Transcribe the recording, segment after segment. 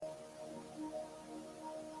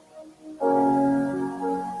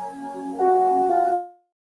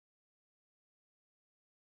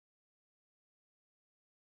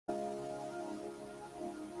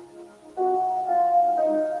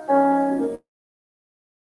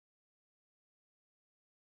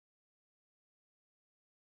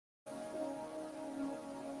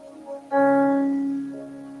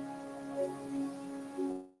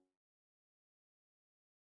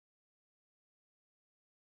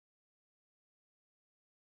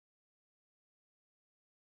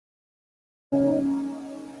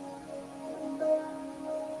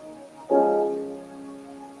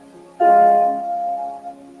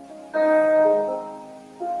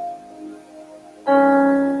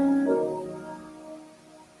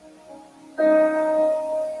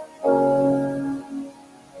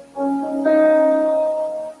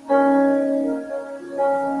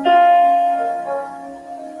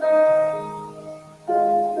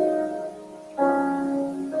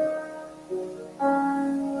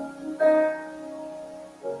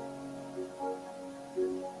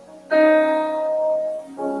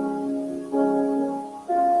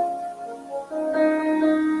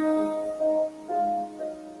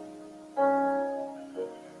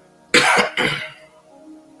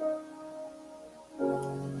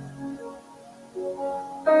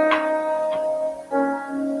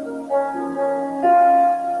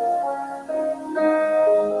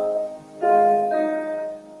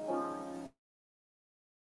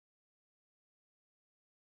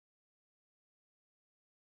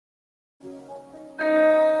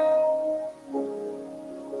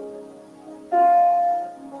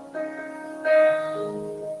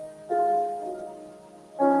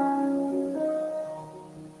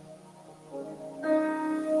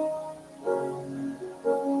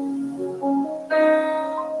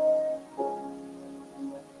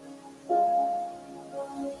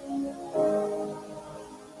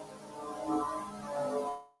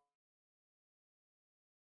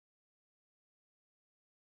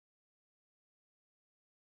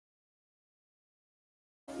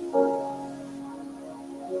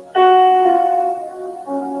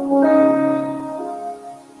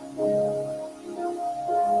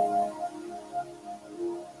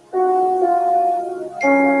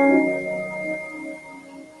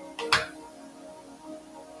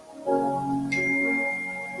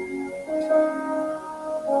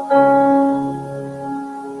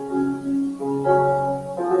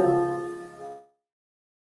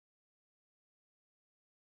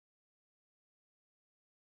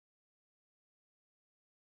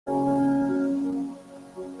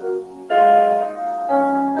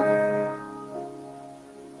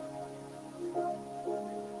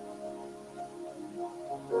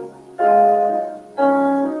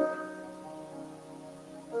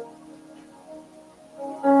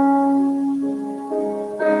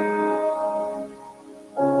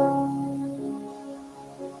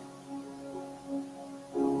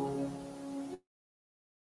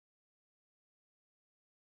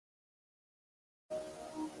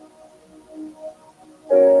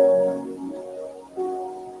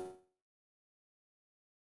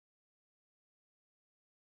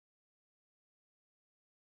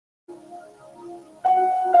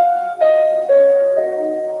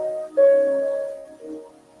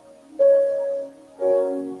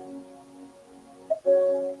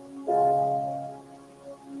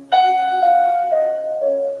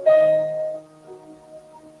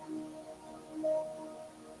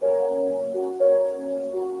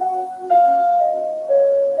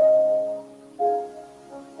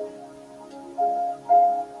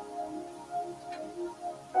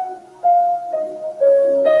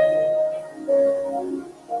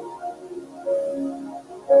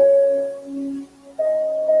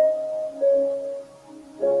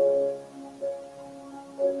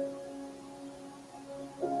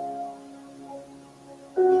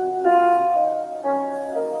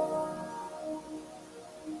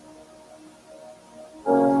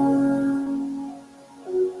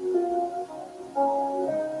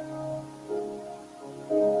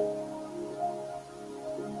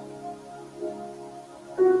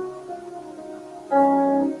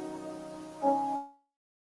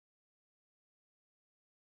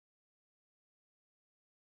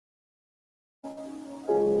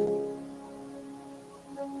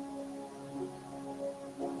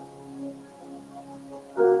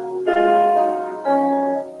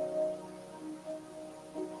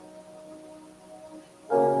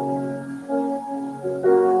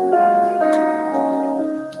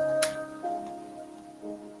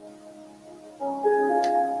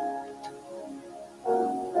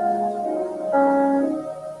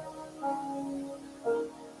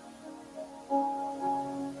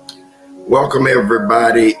Welcome,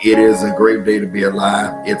 everybody. It is a great day to be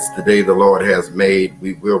alive. It's the day the Lord has made.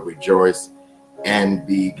 We will rejoice and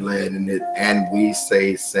be glad in it. And we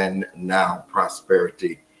say, send now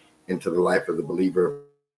prosperity into the life of the believer.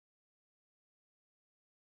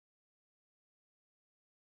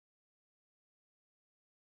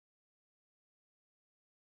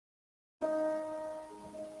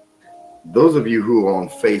 Those of you who are on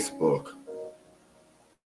Facebook,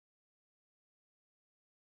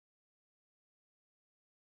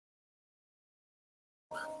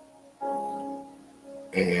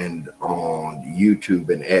 and on YouTube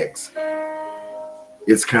and X.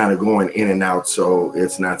 It's kind of going in and out, so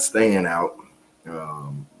it's not staying out.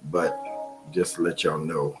 But just to let y'all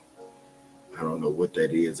know, I don't know what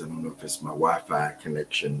that is. I don't know if it's my Wi-Fi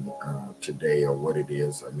connection today or what it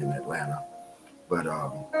is. I'm in Atlanta, but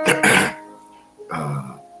uh,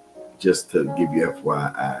 just to give you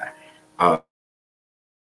FYI.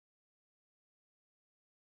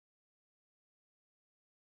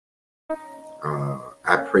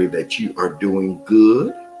 I pray that you are doing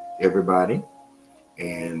good, everybody,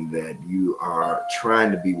 and that you are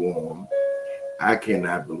trying to be warm. I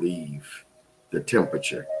cannot believe the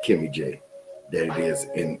temperature, Kimmy J, that it is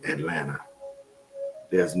in Atlanta.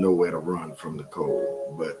 There's nowhere to run from the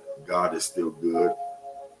cold, but God is still good.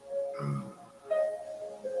 Uh,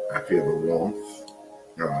 I feel the warmth.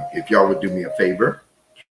 If y'all would do me a favor,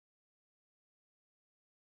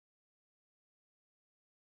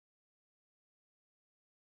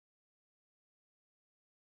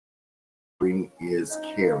 is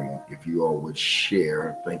caring. If you all would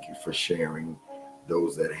share, thank you for sharing.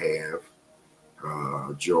 Those that have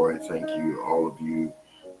Joy, thank you, all of you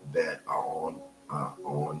that are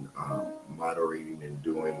on moderating and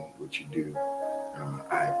doing what you do.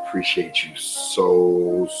 I appreciate you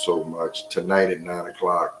so much. Tonight at 9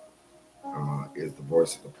 o'clock is the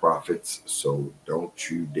Voice of the Prophets, so don't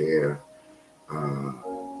you dare. Uh,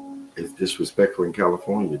 it's disrespectful in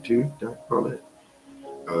California too, Dr. Paulette.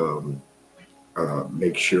 Um,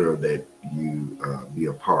 make sure that you be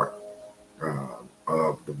a part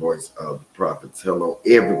of the Voice of the Prophets. Hello,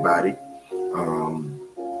 everybody. Um,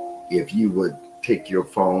 if you would take your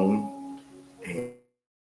phone and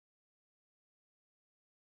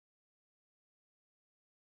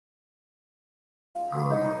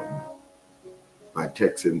um, by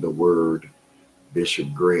texting the word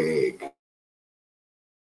Bishop Greg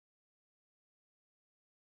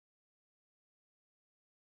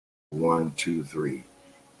 123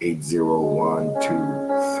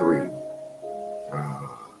 80123.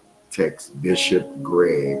 Text Bishop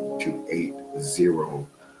Greg to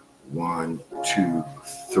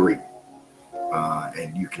 80123.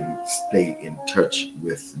 And you can stay in touch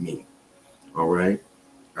with me. All right.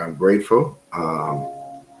 I'm grateful.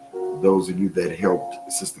 Those of you that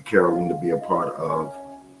helped Sister Carolyn to be a part of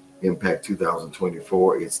Impact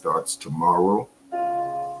 2024, it starts tomorrow.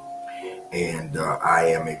 And I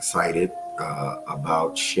am excited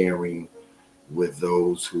about sharing with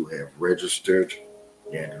those who have registered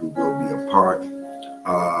and who will be a part.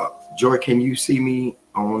 Joy, can you see me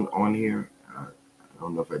on here? I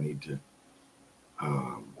don't know if I need to.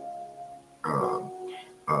 Um, um,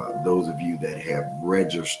 those of you that have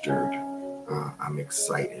registered, I'm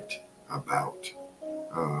excited about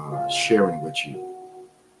sharing with you.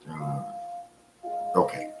 Uh,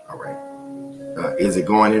 okay, all right. Is it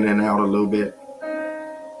going in and out a little bit?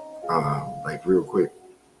 Like real quick?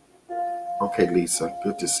 Okay, Lisa,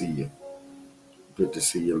 good to see you. Good to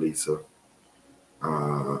see you, Lisa.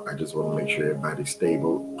 I just want to make sure everybody's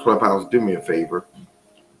stable. Clubhouse, do me a favor,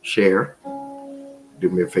 share. Do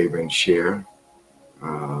me a favor and share.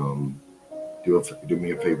 Um, do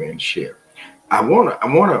me a favor and share. I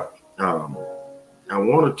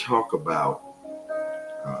wanna talk about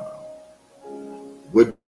uh,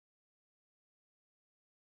 what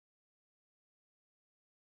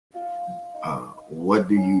what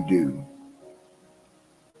do you do?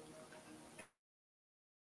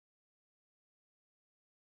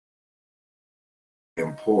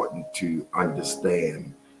 Important to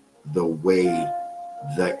understand the way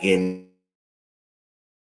the in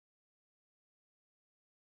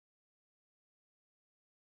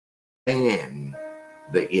and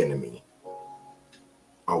the enemy,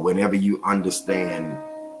 or whenever you understand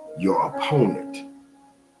your opponent.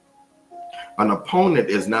 An opponent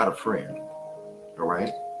is not a friend. All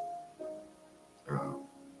right. Uh,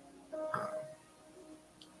 uh,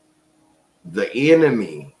 the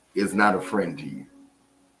enemy is not a friend to you.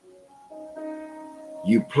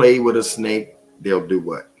 You play with a snake, they'll do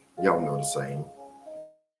what? Y'all know the saying.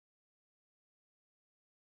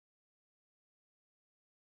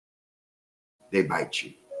 They bite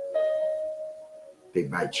you. They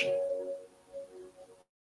bite you.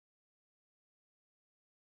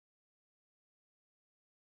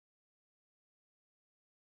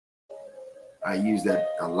 I use that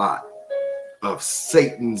a lot of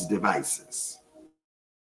Satan's devices.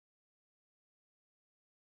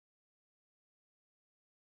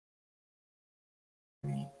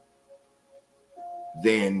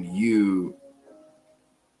 Then you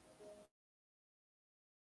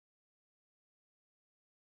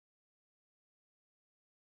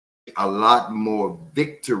a lot more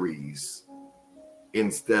victories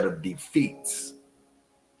instead of defeats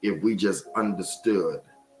if we just understood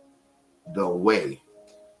the way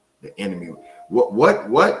the enemy. What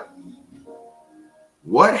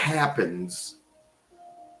happens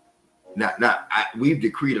now? We've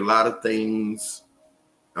decreed a lot of things,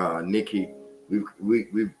 Nikki.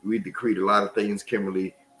 We decreed a lot of things,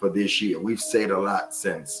 Kimberly, for this year. We've said a lot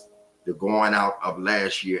since the going out of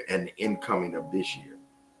last year and the incoming of this year.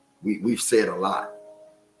 We've said a lot.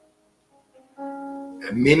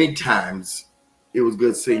 Many times, it was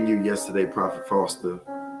good seeing you yesterday, Prophet Foster.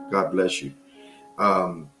 God bless you.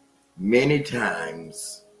 Many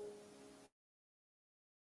times,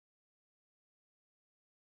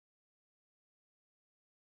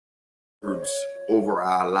 over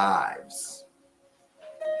our lives.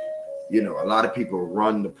 You know, a lot of people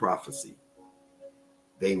run the prophecy.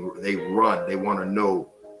 They run. They want to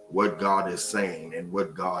know what God is saying and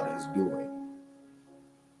what God is doing.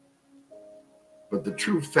 But the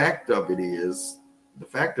true fact of it is, the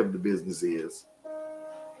fact of the business is,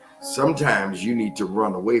 sometimes you need to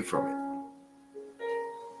run away from it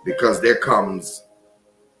because there comes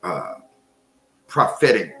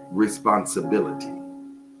prophetic responsibility.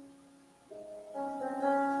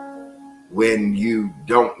 When you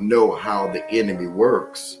don't know how the enemy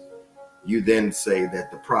works, you then say that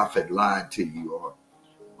the prophet lied to you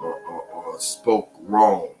or spoke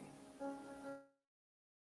wrong.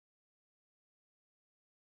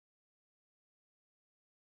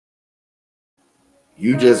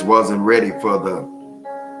 You just wasn't ready for the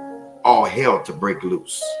all hell to break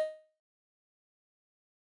loose.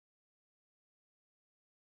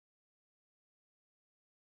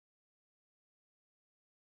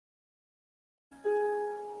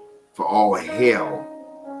 For all hell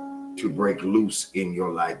to break loose in your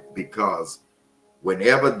life, because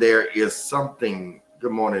whenever there is something,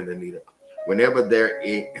 good morning, Anita. Whenever there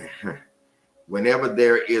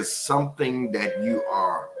is something that you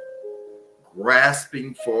are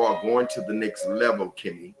grasping for, going to the next level,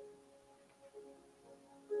 Kimmy,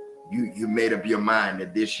 you made up your mind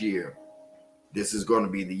that this year, this is going to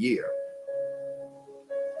be the year.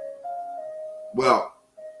 Well,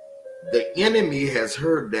 the enemy has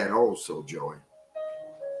heard that also, Joy.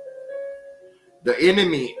 The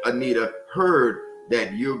enemy, Anita, heard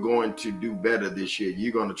that you're going to do better this year.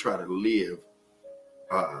 You're going to try to live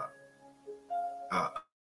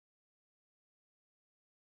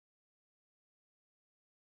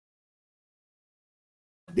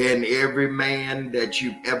than every man that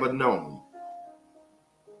you've ever known.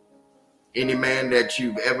 Any man that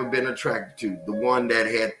you've ever been attracted to, the one that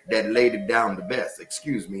laid it down the best.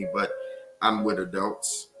 Excuse me, but I'm with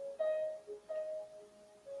adults.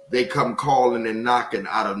 They come calling and knocking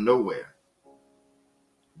out of nowhere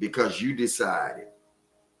because you decided.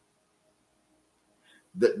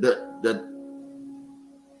 The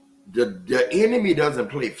enemy doesn't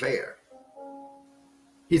play fair.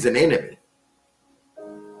 He's an enemy.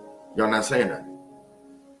 Y'all not saying that?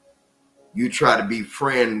 You try to be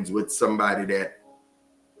friends with somebody that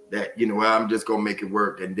you know, well, I'm just gonna make it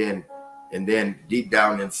work, and then deep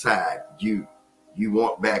down inside you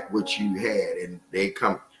want back what you had, and they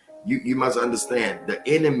come. You must understand, the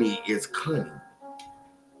enemy is cunning.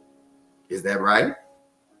 Is that right?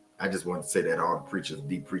 I just want to say that all the preachers,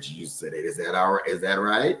 deep preachers, used to say that. Is that all right? Is that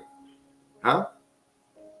right? Huh?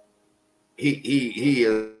 He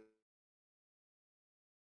is.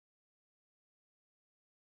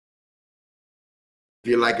 If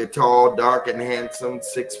you're like a tall, dark, and handsome,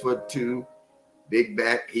 6'2", big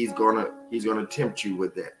back, he's gonna tempt you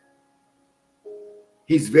with that.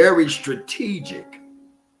 He's very strategic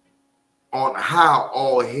on how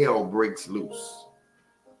all hell breaks loose.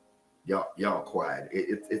 Y'all quiet.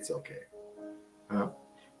 It's okay. Huh?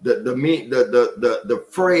 The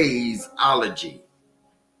phraseology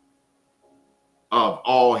of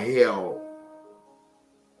all hell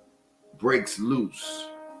breaks loose.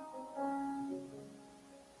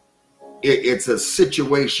 It's a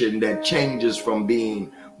situation that changes from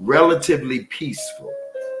being relatively peaceful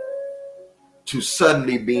to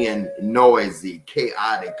suddenly being noisy,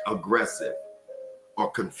 chaotic, aggressive,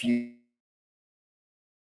 or confused.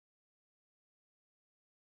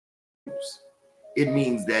 It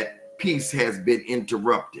means that peace has been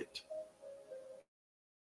interrupted.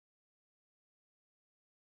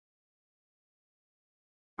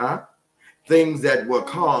 Huh? Things that were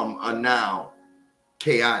calm are now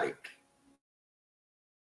chaotic.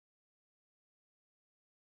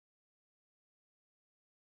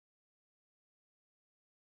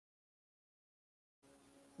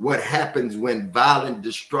 What happens when violent,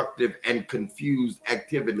 destructive, and confused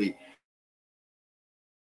activity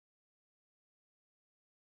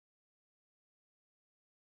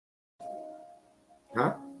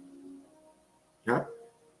Huh? Huh?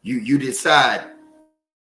 You decide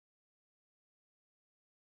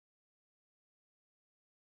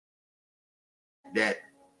that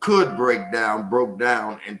could break down, broke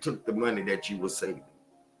down, and took the money that you were saving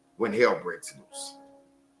when hell breaks loose.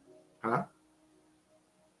 Huh?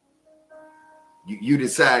 You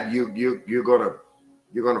decide you're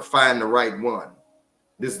gonna find the right one.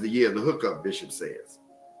 This is the year of the hookup, Bishop says.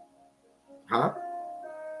 Huh?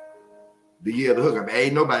 The year of the hookup.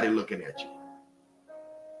 Ain't nobody looking at you.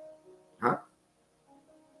 Huh?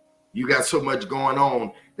 You got so much going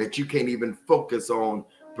on that you can't even focus on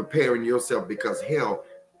preparing yourself because hell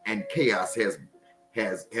and chaos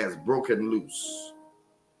has broken loose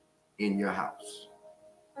in your house.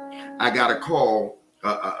 I got a call,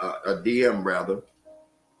 a DM rather,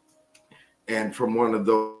 and from one of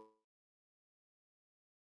those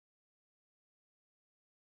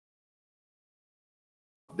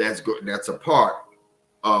that's good. That's a part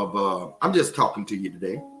of. I'm just talking to you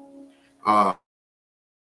today. Uh,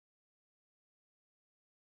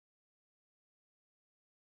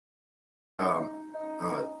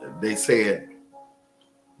 they said,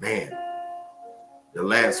 "Man, the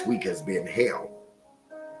last week has been hell.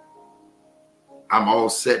 I'm all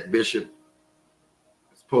set, Bishop.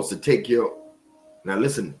 Supposed to take your now.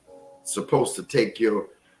 Listen, supposed to take your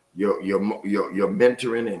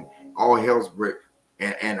mentoring and all hell's break."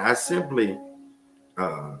 And I simply,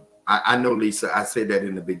 I know, Lisa. I said that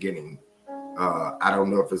in the beginning. I don't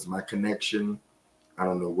know if it's my connection. I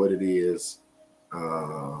don't know what it is.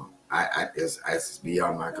 It's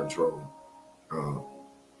beyond my control. Uh,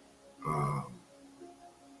 uh,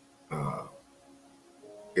 uh,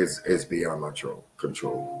 it's beyond my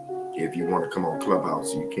control. If you want to come on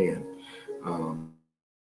Clubhouse, you can. Um,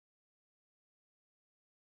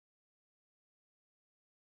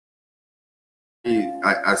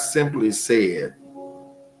 I simply said,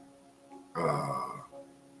 uh,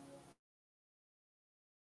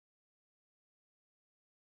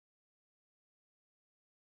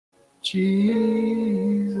 Jesus.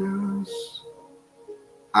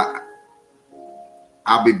 I,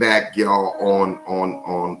 I'll be back, y'all, on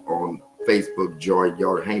Facebook. Joy,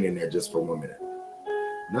 y'all hang in there just for 1 minute.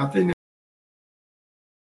 Nothing.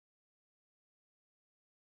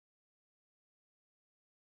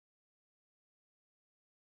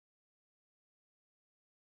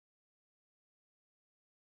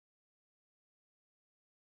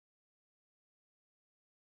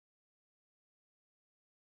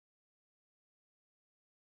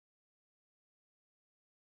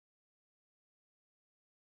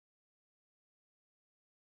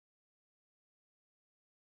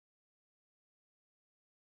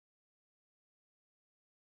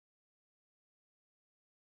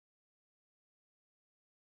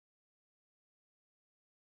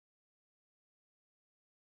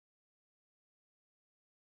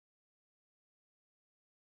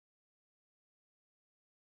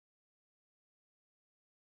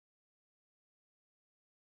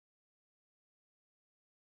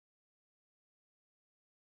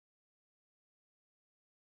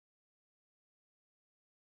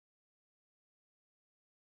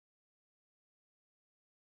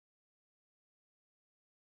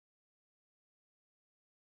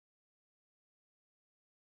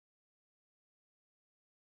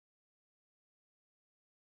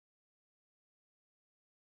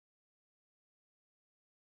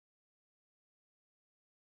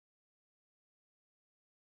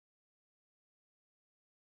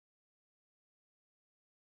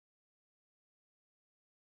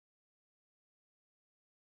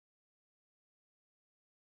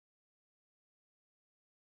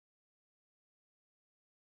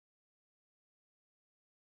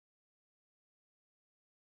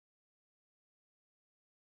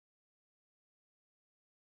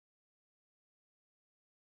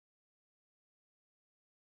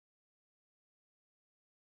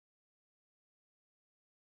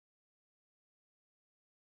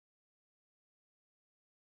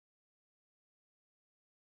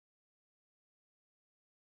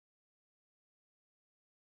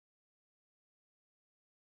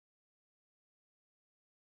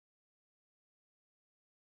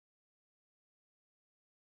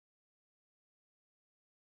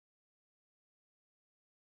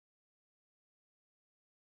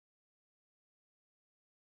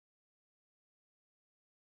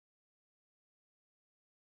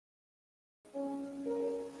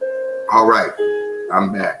 All right,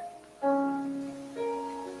 I'm back.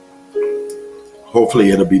 Hopefully,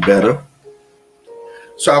 it'll be better.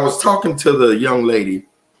 So I was talking to the young lady,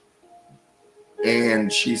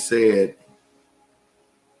 and she said,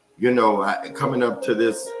 "You know, coming up to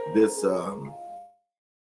this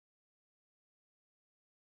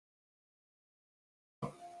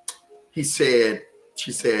she said,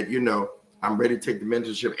 you know, I'm ready to take the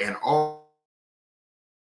mentorship and all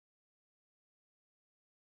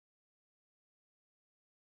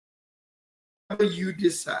you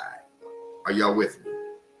decide, are y'all with me,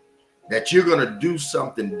 that you're going to do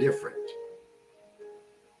something different,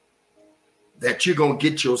 that you're going to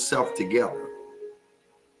get yourself together,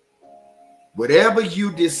 whatever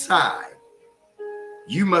you decide,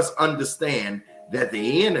 you must understand that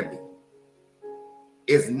the enemy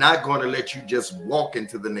is not going to let you just walk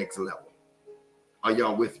into the next level. Are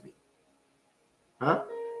y'all with me? Huh?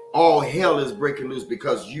 All hell is breaking loose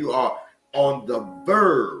because you are on the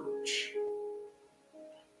verge.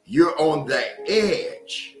 You're on the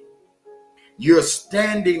edge. You're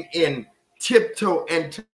standing in tiptoe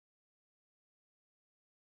and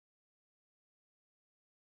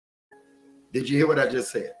did you hear what I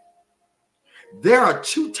just said? There are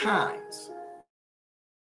 2 times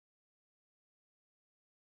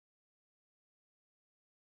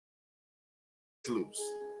loose.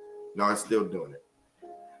 No, it's still doing it.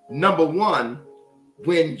 Number 1,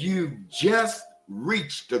 when you just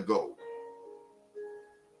reached the goal.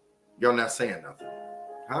 You're not saying nothing.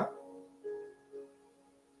 Huh?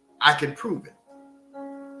 I can prove it.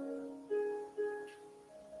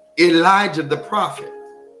 Elijah the prophet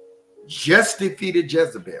just defeated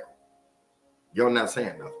Jezebel. You're not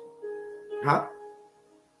saying nothing. Huh?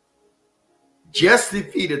 Just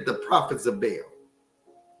defeated the prophets of Baal.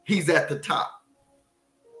 He's at the top.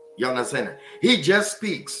 Y'all not saying that. He just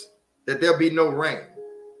speaks that there'll be no rain.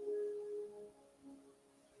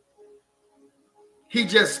 He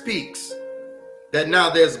just speaks that now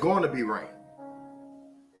there's going to be rain.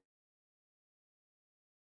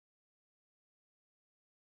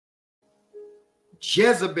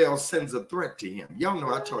 Jezebel sends a threat to him. Y'all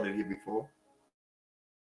know I taught it here before.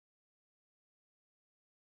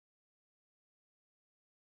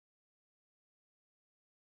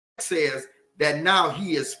 Says that now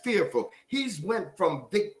he is fearful. He's went from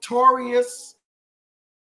victorious.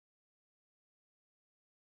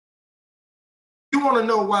 You want to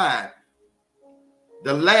know why?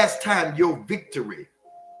 The last time your victory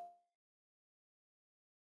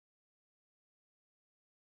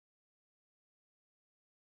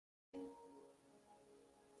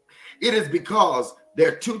it is because there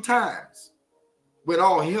are 2 times when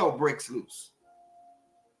all hell breaks loose.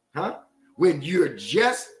 Huh? When you're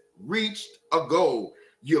just reached a goal,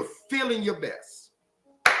 you're feeling your best.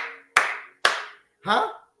 Huh?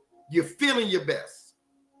 You're feeling your best.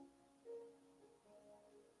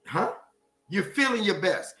 Huh? You're feeling your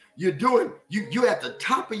best. You're doing, you're at the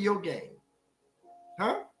top of your game.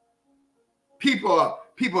 Huh? People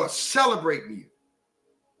are celebrating you.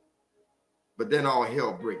 But then all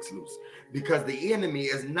hell breaks loose because the enemy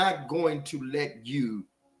is not going to let you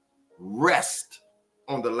rest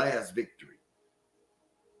on the last victory.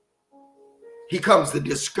 He comes to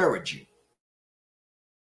discourage you.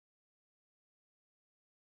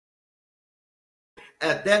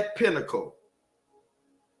 At that pinnacle,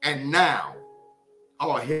 and now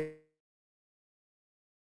all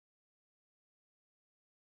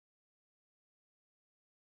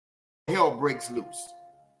hell breaks loose.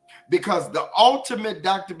 Because the ultimate,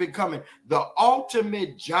 Dr. Becoming, the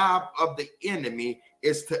ultimate job of the enemy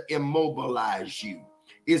is to immobilize you,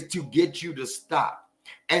 is to get you to stop.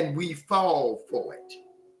 And we fall for it.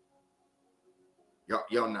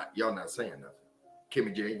 Y'all not saying nothing.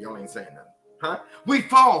 Kimmy J, y'all ain't saying nothing. Huh? We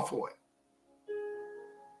fall for it.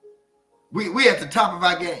 We at the top of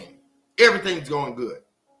our game. Everything's going good.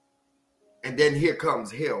 And then here comes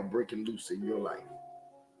hell breaking loose in your life.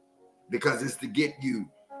 Because it's to get you.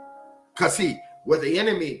 Because see, what the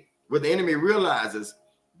enemy realizes,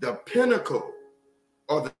 the pinnacle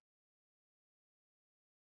or the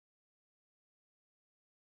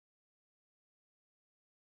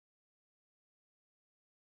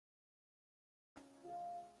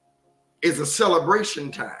is a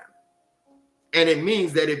celebration time. And it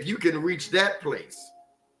means that if you can reach that place,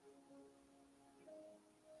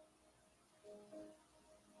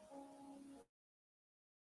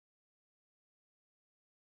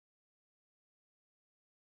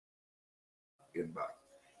 inbox,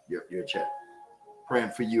 your chat.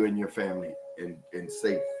 Praying for you and your family and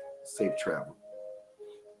safe travel.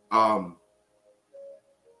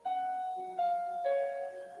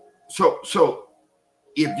 So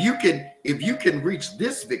if you can reach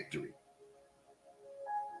this victory,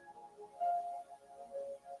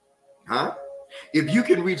 huh? If you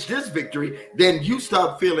can reach this victory, then you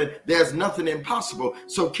start feeling there's nothing impossible.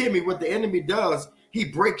 So Kimmy, what the enemy does, he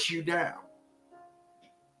breaks you down.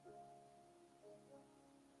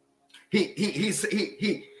 He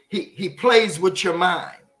plays with your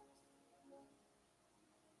mind.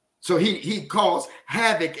 So he caused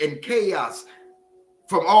havoc and chaos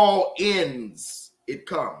from all ends. It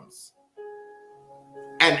comes.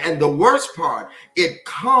 And the worst part, it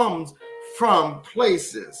comes from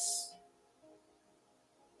places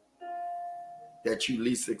that you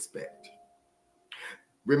least expect.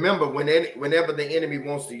 Remember, whenever the enemy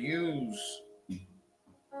wants to use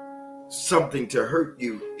something to hurt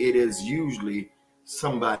you, it is usually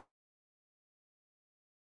somebody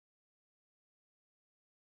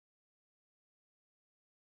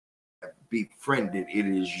befriended. It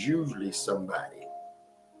is usually somebody.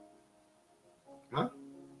 Huh?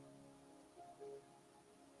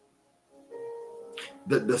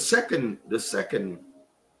 The second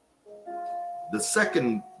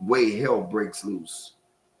way hell breaks loose,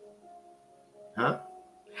 huh,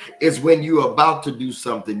 is when you're about to do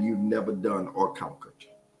something you've never done or conquered.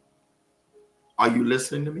 Are you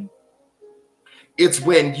listening to me? It's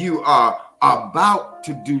when you are about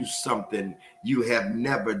to do something you have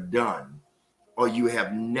never done or you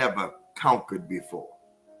have never conquered before.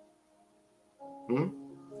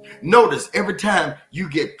 Notice every time you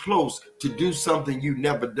get close to do something you've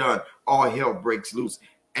never done, all hell breaks loose,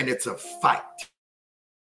 and it's a fight.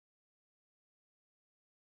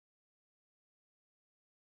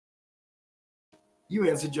 You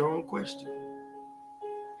answered your own question.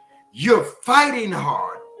 You're fighting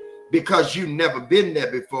hard because you've never been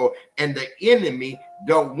there before, and the enemy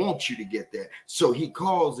don't want you to get there. So he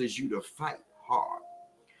causes you to fight hard.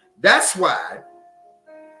 That's why,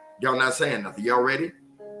 y'all not saying nothing. Y'all ready?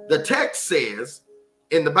 The text says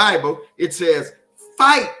in the Bible, it says,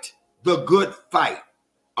 fight the good fight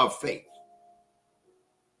of faith.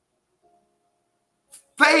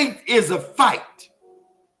 Faith is a fight.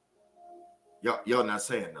 Y'all not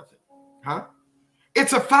saying nothing, huh?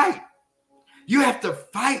 It's a fight. You have to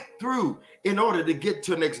fight through in order to get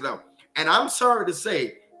to the next level. And I'm sorry to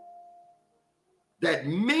say that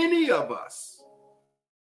many of us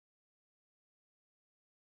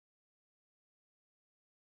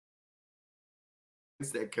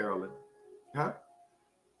that Carolyn, huh?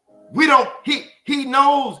 We don't. He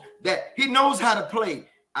knows that. He knows how to play.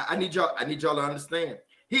 I need y'all to understand.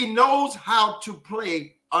 He knows how to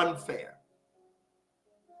play unfair.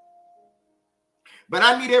 But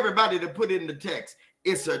I need everybody to put in the text.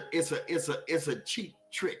 It's a cheap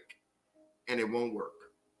trick, and it won't work.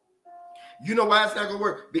 You know why it's not gonna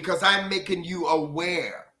work? Because I'm making you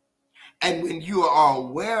aware. And when you are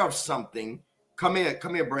aware of something, come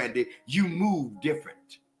here, Brandy, you move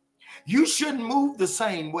different. You shouldn't move the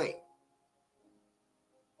same way.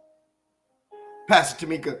 Pastor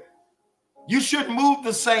Tamika, you shouldn't move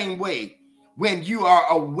the same way when you are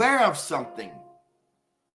aware of something.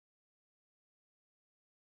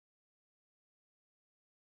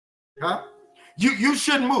 Huh? You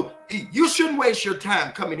shouldn't move. You shouldn't waste your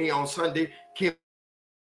time coming here on Sunday.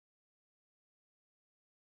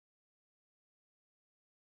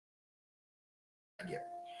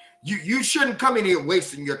 You shouldn't come in here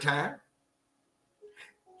wasting your time.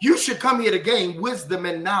 You should come here to gain wisdom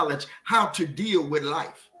and knowledge how to deal with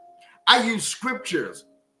life. I use scriptures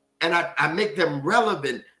and I make them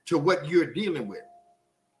relevant to what you're dealing with.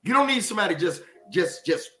 You don't need somebody just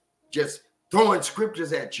throwing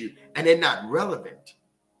scriptures at you and they're not relevant.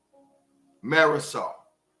 Marisol,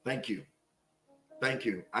 thank you. Thank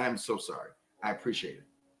you. I am so sorry. I appreciate it.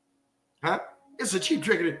 Huh? It's a cheap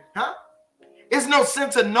trick. Huh? It's no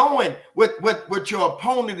sense of knowing what your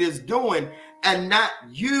opponent is doing and not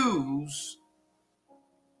use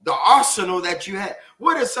the arsenal that you have.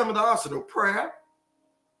 What is some of the arsenal? Prayer.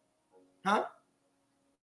 Huh?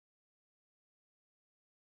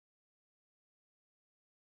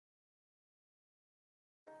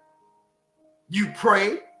 You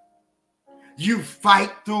pray. You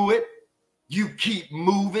fight through it. You keep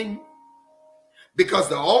moving. Because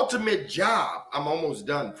the ultimate job, I'm almost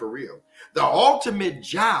done for real. The ultimate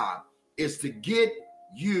job is to get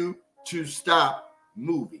you to stop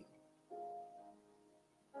moving.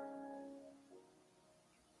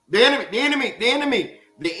 The enemy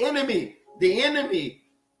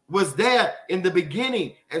was there in the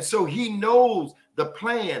beginning. And so he knows the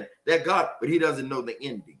plan that God, but he doesn't know the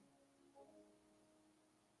ending.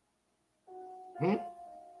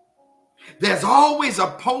 There's always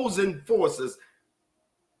opposing forces,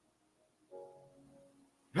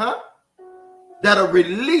 that are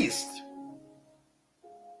released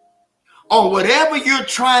on whatever you're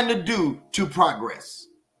trying to do to progress.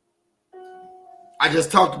 I just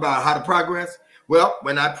talked about how to progress. Well,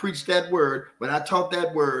 when I preached that word, when I taught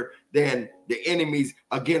that word, then the enemies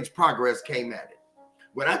against progress came at it.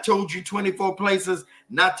 When I told you 24 places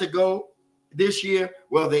not to go this year,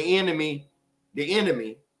 well, the enemy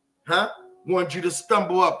Wants you to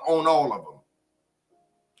stumble up on all of them.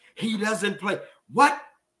 He doesn't play. What?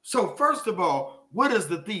 So first of all, what does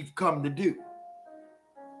the thief come to do?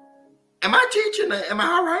 Am I teaching? Am I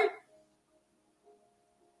all right?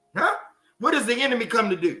 What does the enemy come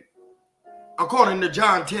to do? According to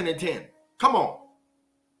John 10:10. Come on.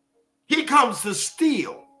 He comes to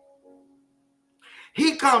steal.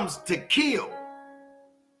 He comes to kill.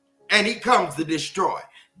 And he comes to destroy.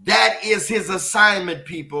 That is his assignment,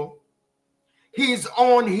 people. He's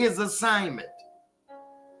on his assignment.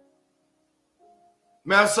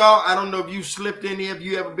 Master, I don't know if you slipped in here, if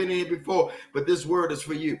you ever been in here before, but this word is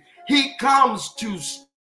for you. He comes to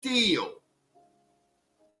steal.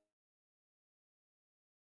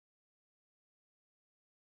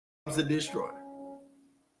 Comes to destroy.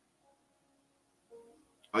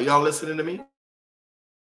 Are y'all listening to me?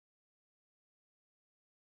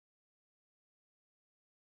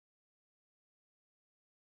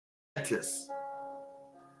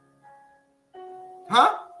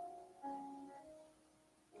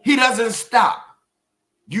 He doesn't stop.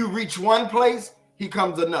 You reach one place, he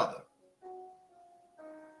comes another.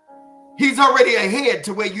 He's already ahead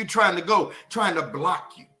to where you're trying to go, trying to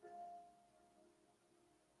block you.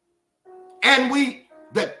 And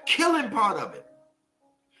the killing part of it,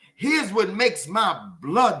 here's what makes my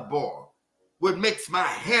blood boil, what makes my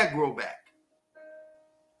hair grow back,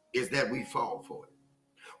 is that we fall for it.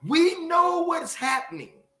 We know what's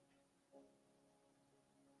happening.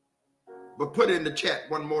 But put it in the chat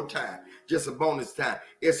one more time, just a bonus time.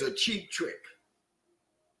 It's a cheap trick.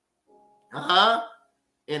 And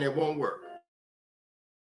it won't work.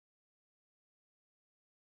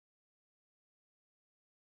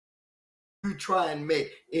 You try and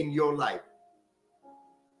make in your life.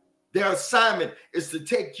 Their assignment is to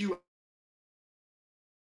take you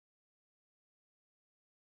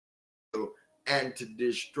and to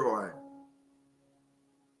destroy.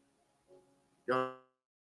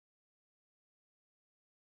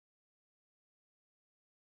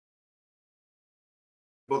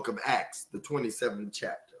 Book of Acts, the 27th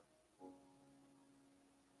chapter.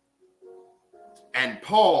 And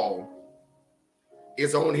Paul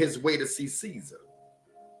is on his way to see Caesar,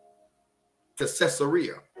 to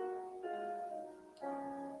Caesarea.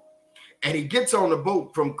 And he gets on a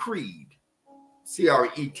boat from Crete,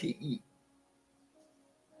 Crete.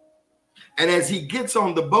 And as he gets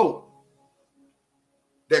on the boat,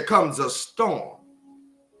 there comes a storm.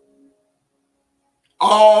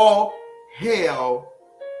 All hell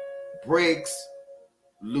breaks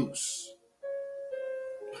loose.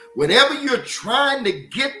 Whenever you're trying to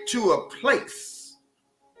get to a place,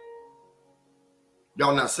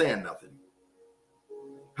 y'all not saying nothing.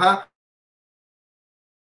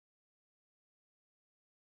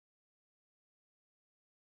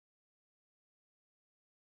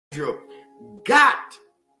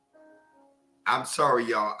 I'm sorry,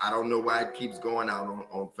 y'all. I don't know why it keeps going out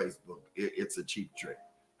on Facebook. It's a cheap trick.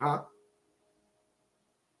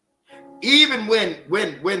 Even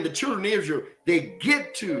when the children of Israel, they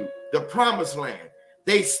get to the promised land,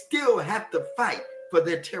 they still have to fight for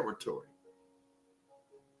their territory.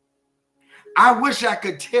 I wish I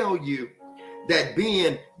could tell you that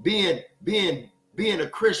being a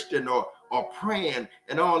Christian or praying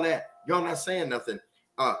and all that, y'all not saying nothing.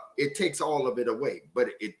 It takes all of it away, but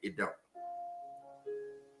it don't.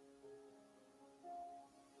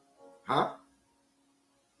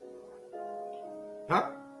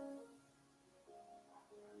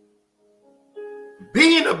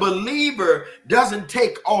 Being a believer doesn't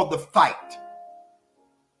take all the fight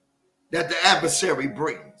that the adversary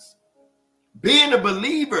brings. Being a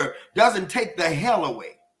believer doesn't take the hell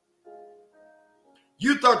away.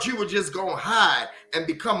 You thought you were just going to hide and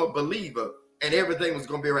become a believer and everything was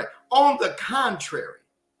going to be right. On the contrary,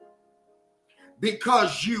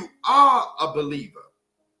 because you are a believer,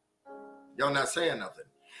 y'all not saying nothing,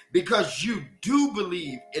 because you do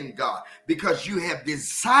believe in God, because you have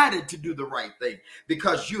decided to do the right thing,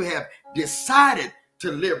 because you have decided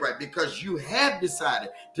to live right, because you have decided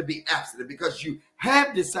to be abstinent, because you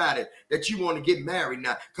have decided that you want to get married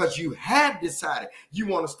now, because you have decided you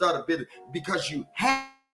want to start a business, because you have.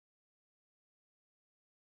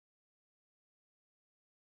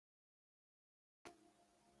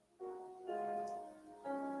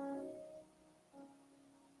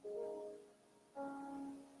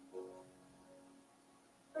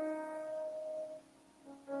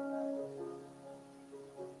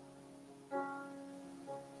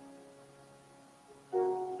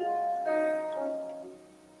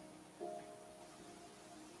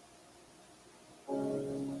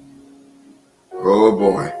 Oh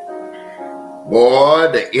boy. Boy,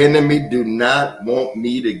 the enemy do not want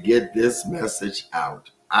me to get this message out.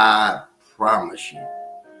 I promise you.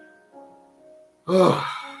 Oh,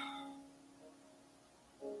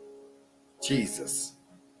 Jesus.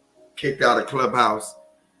 Kicked out of Clubhouse.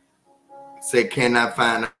 Said cannot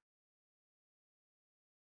find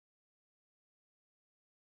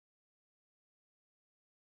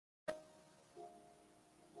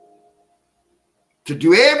to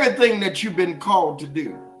do everything that you've been called to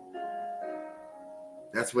do.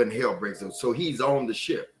 That's when hell breaks loose. So he's on the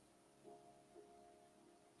ship.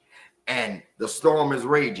 And the storm is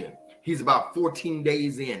raging. He's about 14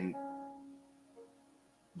 days in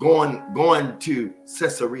going to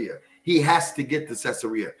Caesarea. He has to get to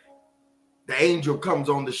Caesarea. The angel comes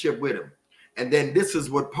on the ship with him. And then this is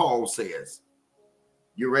what Paul says.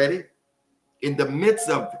 You ready? In the midst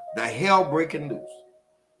of the hell breaking loose,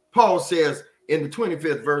 Paul says in the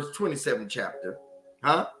 25th verse, 27th chapter,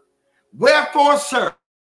 wherefore, sir,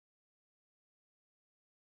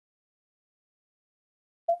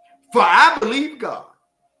 for I believe God.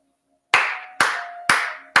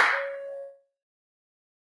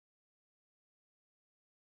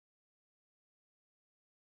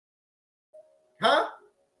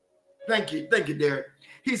 Thank you, Derek.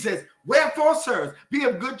 He says, wherefore, sirs, be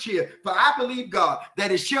of good cheer, for I believe God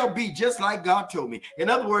that it shall be just like God told me. In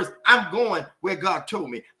other words, I'm going where God told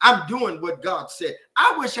me. I'm doing what God said.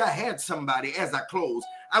 I wish I had somebody, as I close,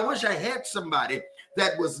 I wish I had somebody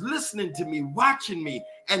that was listening to me, watching me,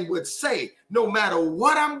 and would say, no matter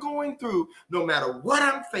what I'm going through, no matter what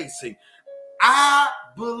I'm facing, I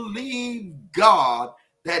believe God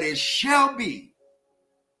that it shall be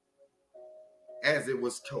as it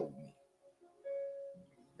was told me.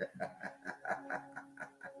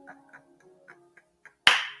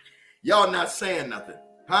 Y'all not saying nothing,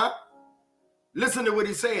 huh? Listen to what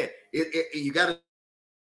he said. You got to.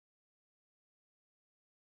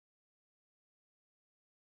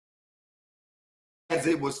 As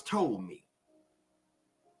it was told me,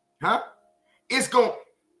 huh?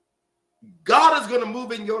 God is going to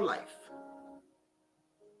move in your life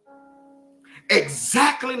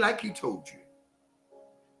exactly like he told you,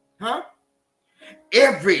 huh?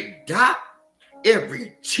 Every dot,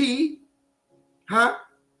 every T, huh?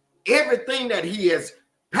 Everything that he has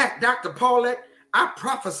packed, Dr. Paulette, I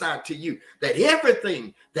prophesied to you that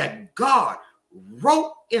everything that God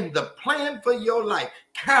wrote in the plan for your life,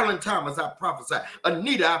 Carolyn Thomas, I prophesied,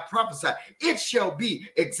 Anita, I prophesied, it shall be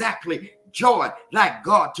exactly joy like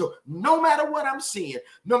God told. No matter what I'm seeing,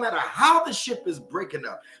 no matter how the ship is breaking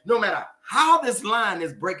up, no matter how this line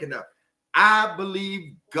is breaking up, I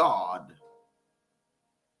believe God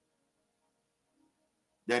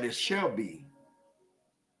that it shall be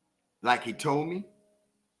like he told me,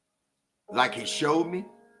 like he showed me.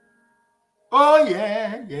 Oh,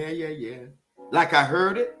 yeah. Like I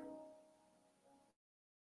heard it.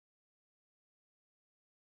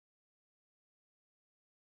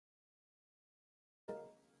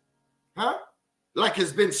 Huh? Like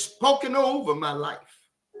it's been spoken over my life.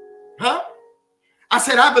 Huh? I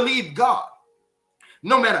said, I believe God.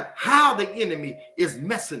 No matter how the enemy is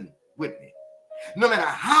messing with me, no matter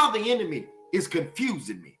how the enemy is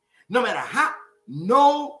confusing me, no matter how,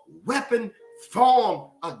 no weapon formed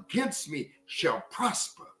against me shall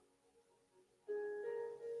prosper.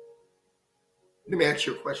 Let me ask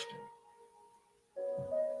you a question.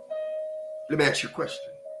 Let me ask you a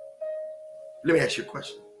question. Let me ask you a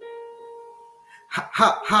question.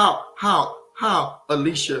 How,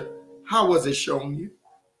 Alicia, how was it shown you?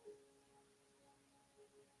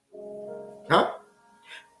 Huh?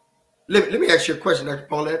 Let me ask you a question, Dr.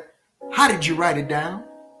 Paulette. How did you write it down?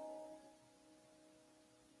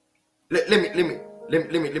 Let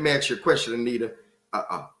me ask you a question, Anita.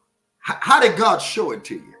 How did God show it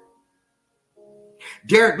to you?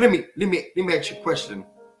 Derek, let me ask you a question.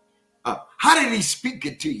 How did he speak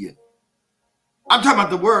it to you? I'm talking about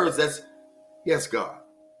the words that's, yes, God.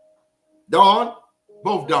 Dawn,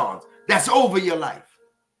 both dawns. That's over your life.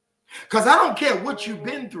 Because I don't care what you've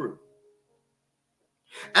been through.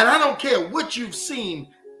 And I don't care what you've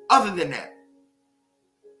seen other than that.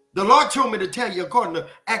 The Lord told me to tell you, according to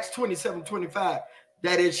Acts 27:25,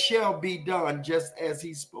 that it shall be done just as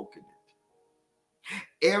he's spoken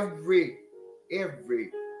it. Every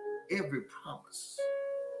promise.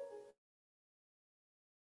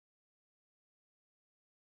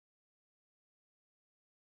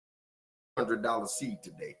 $100 seed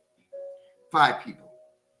today. 5 people.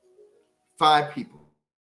 5 people.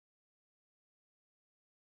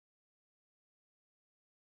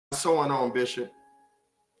 What's going on, Bishop?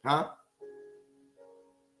 Huh?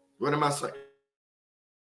 What am I saying?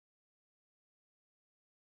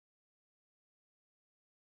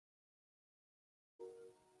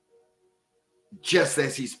 just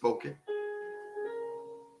as he spoke it.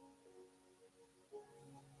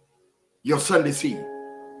 Your Sunday seed,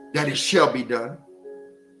 that it shall be done.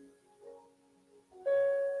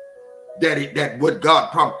 That what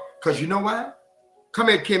God promised. Because you know why? Come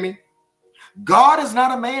here, Kimmy. God is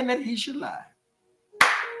not a man that he should lie.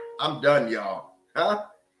 I'm done, y'all. Huh?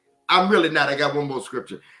 I'm really not. I got one more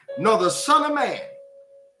scripture. No, the Son of Man.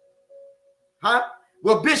 Huh?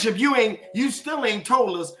 Well, Bishop, you still ain't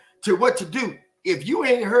told us what to do. If you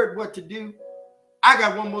ain't heard what to do, I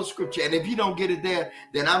got one more scripture. And if you don't get it there,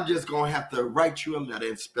 then I'm just going to have to write you a letter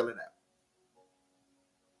and spell it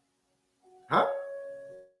out. Huh?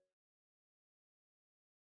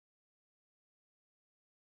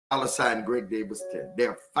 $, Greg Davis 10. There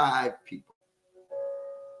are 5 people.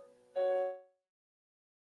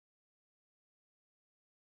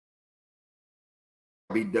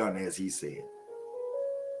 Be done as he said.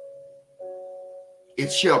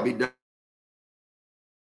 It shall be done.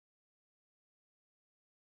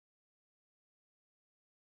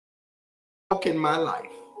 In my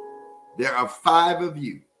life, there are 5 of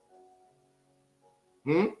you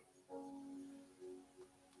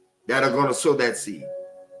that are going to sow that seed.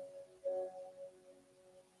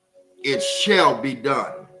 It shall be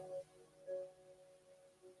done.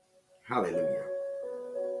 Hallelujah.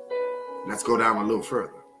 Let's go down a little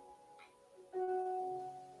further.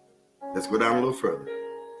 Let's go down a little further.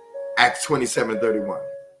 Acts 27:31.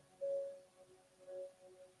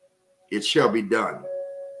 It shall be done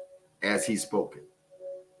as he spoke it.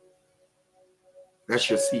 That's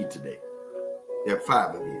your seed today. There are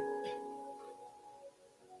 5 of you.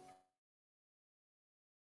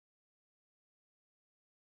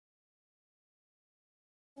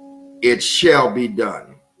 It shall be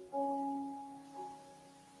done.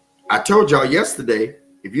 I told y'all yesterday,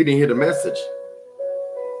 if you didn't hear the message,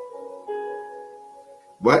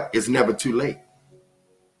 what? It's never too late.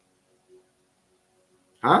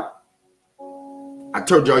 Huh? I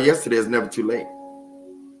told y'all yesterday it's never too late.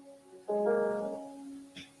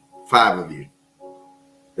 5 of you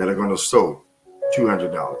that are going to sow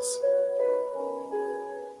 $200.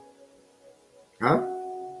 Huh?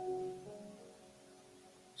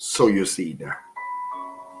 Sow your seed now.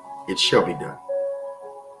 It shall be done.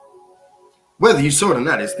 Whether you sow it or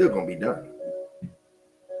not, it's still going to be done.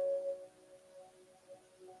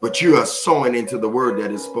 But you are sowing into the word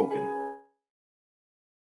that is spoken.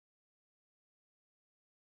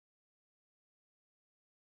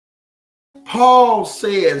 Paul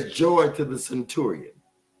says joy to the centurion,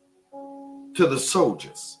 to the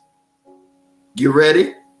soldiers. You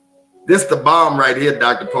ready? This the bomb right here,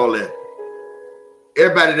 Dr. Paulette.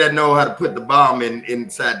 Everybody that know how to put the bomb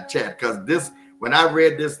inside the chat, because this, when I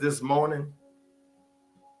read this morning,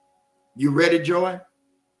 you ready, Joy?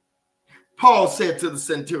 Paul said to the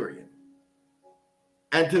centurion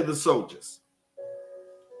and to the soldiers,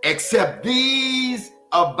 except these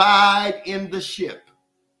abide in the ship,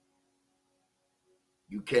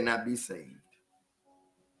 you cannot be saved.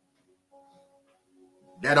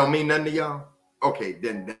 That don't mean nothing to y'all? Okay,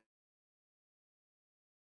 then.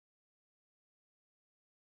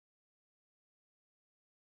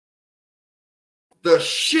 The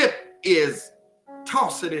ship is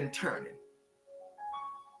tossing and turning.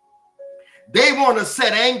 They want to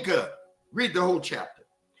set anchor. Read the whole chapter.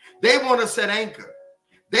 They want to set anchor.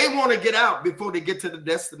 They want to get out before they get to the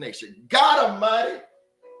destination. God Almighty.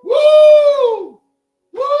 Woo!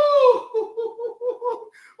 Woo!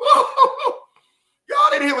 Woo!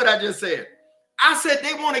 Y'all didn't hear what I just said. I said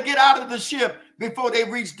they want to get out of the ship before they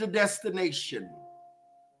reach the destination.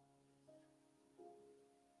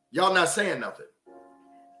 Y'all not saying nothing.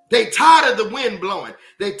 They tired of the wind blowing.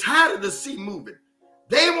 They tired of the sea moving.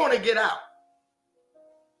 They want to get out.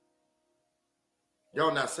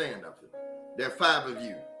 Y'all not saying nothing. There are 5 of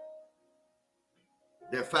you.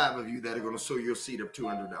 There are 5 of you that are going to sow your seed of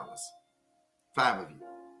 $200. 5 of you.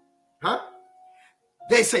 Huh?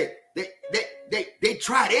 They say they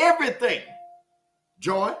tried everything.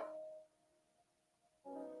 Joy.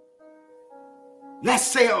 Let's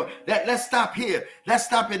say let's stop here. Let's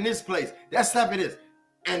stop in this place. Let's stop in this.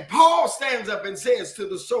 And Paul stands up and says to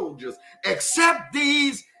the soldiers, except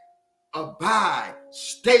these abide,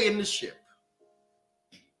 stay in the ship,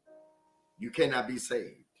 you cannot be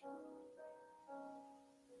saved.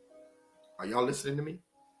 Are y'all listening to me?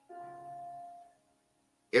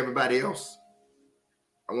 Everybody else,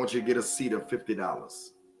 I want you to get a seat of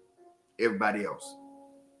 $50. Everybody else.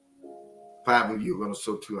 5 of you are going to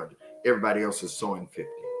sow 200. Everybody else is sowing 50.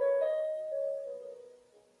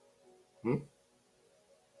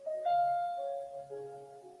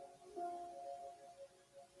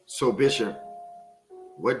 So, Bishop,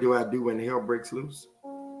 What do I do when hell breaks loose?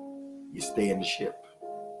 You stay in the ship.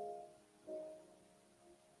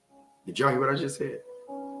 Did y'all hear what I just said?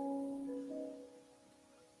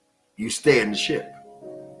 You stay in the ship.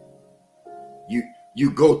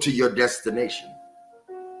 You go to your destination.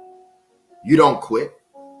 You don't quit.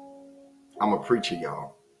 I'm a preacher,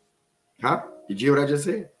 y'all. Huh? Did you hear what I just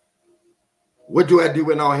said? What do I do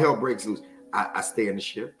when all hell breaks loose? I stay in the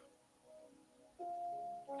ship.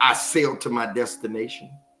 I sail to my destination.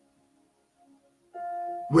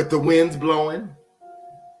 With the winds blowing.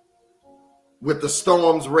 With the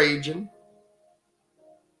storms raging.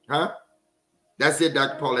 Huh? That's it,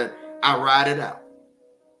 Dr. Paulette. I ride it out.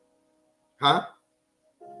 Huh?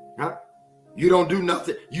 Huh? You don't do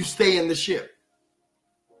nothing. You stay in the ship.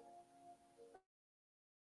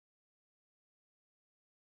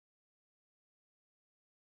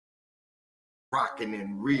 Rocking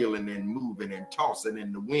and reeling and moving and tossing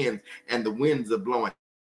in the winds, and the winds are blowing.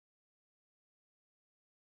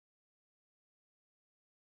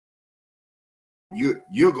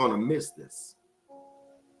 You're going to miss this.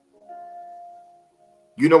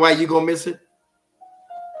 You know why you're going to miss it?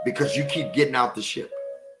 Because you keep getting out the ship.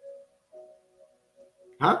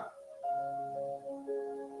 Huh?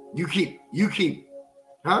 You keep,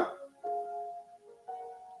 huh?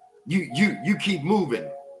 You keep moving.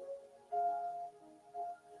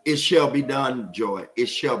 It shall be done, Joy. It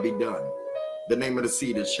shall be done. The name of the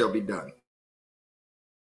seed, it shall be done.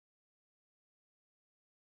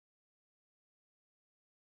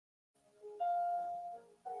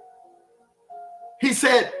 He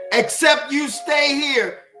said, except you stay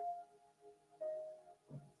here,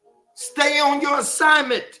 stay on your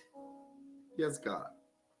assignment. Yes, God.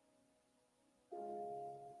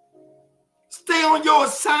 Stay on your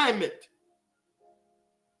assignment.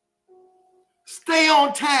 Stay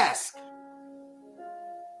on task.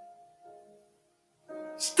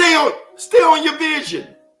 Stay on your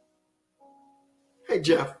vision. Hey,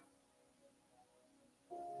 Jeff.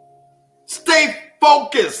 Stay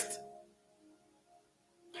focused.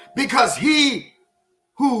 Because he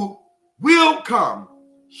who will come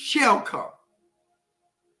shall come.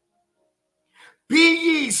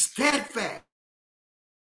 Be ye steadfast.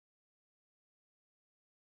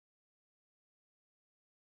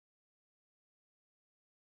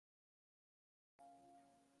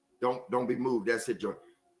 Don't be moved. That's it, Joy.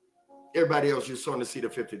 Everybody else, you're sowing the seed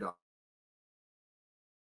of $50.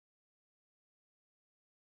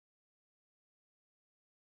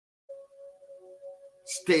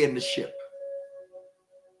 Stay in the ship.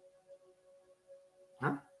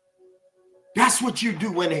 Huh? That's what you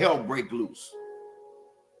do when hell breaks loose.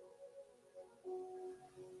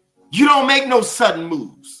 You don't make no sudden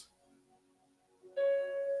moves.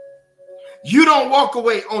 You don't walk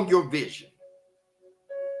away on your vision.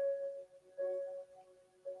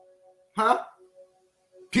 Huh?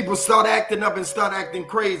 People start acting up and start acting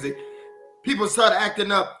crazy. People start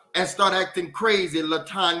acting up and start acting crazy,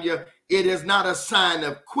 LaTanya. It is not a sign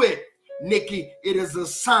of quit. Nikki, it is a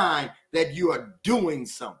sign that you are doing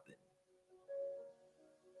something.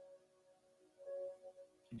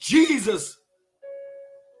 Jesus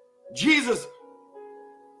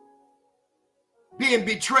being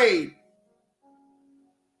betrayed,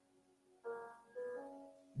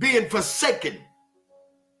 being forsaken.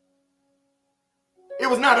 It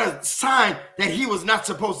was not a sign that he was not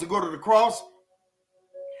supposed to go to the cross.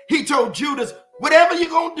 He told Judas, whatever you're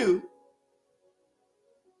going to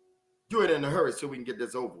do it in a hurry so we can get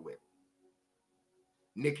this over with.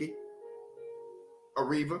 Nikki,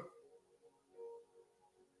 Ariva,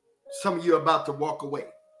 some of you are about to walk away.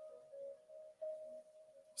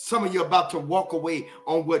 Some of you are about to walk away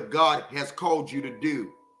on what God has called you to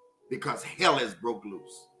do because hell has broke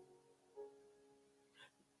loose.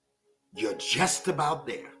 You're just about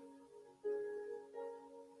there.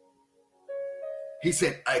 He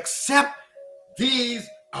said, except these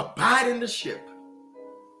abide in the ship,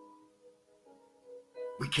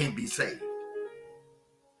 we can't be saved.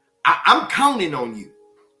 I'm counting on you.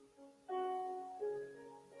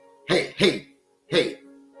 Hey.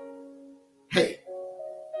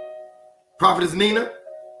 Prophetess Nina,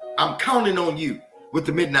 I'm counting on you with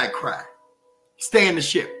the midnight cry. Stay in the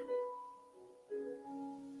ship.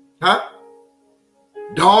 Huh?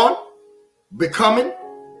 Dawn, Becoming,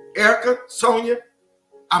 Erica, Sonia,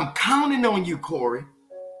 I'm counting on you, Corey.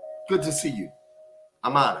 Good to see you.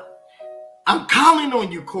 I'm honored. I'm counting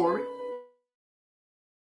on you, Corey.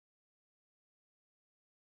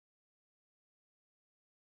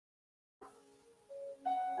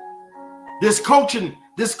 This coaching,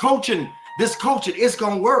 it's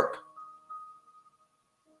going to work.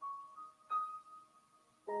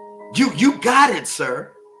 You got it,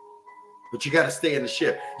 sir. But you got to stay in the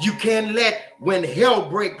ship. You can't let, when hell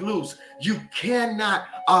break loose, you cannot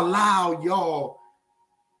allow y'all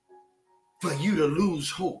for you to lose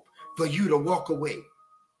hope, for you to walk away.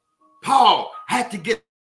 Paul had to get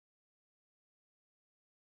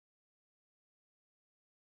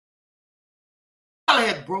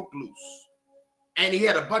had broke loose. And he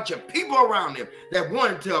had a bunch of people around him that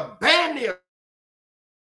wanted to abandon.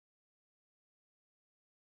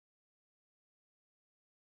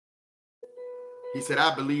 He said,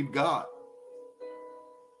 I believe God,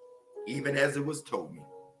 even as it was told me.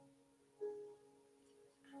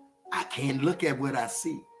 I can't look at what I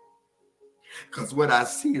see, because what I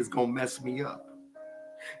see is going to mess me up.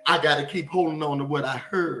 I got to keep holding on to what I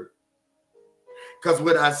heard, because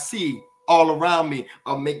what I see all around me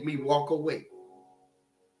will make me walk away.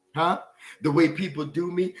 Huh? The way people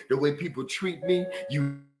do me, the way people treat me,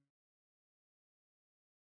 you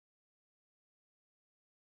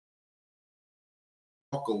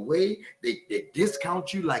walk away, they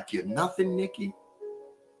discount you like you're nothing, Nikki.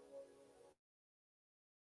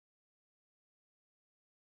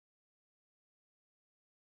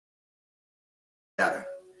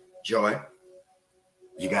 Joy,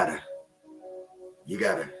 you gotta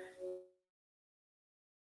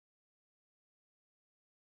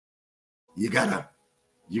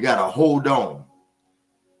hold on.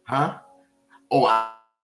 Huh? Oh, I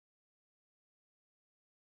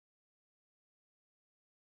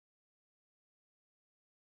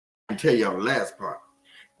can tell you the last part.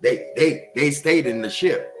 They stayed in the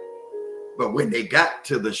ship, but when they got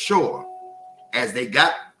to the shore, as they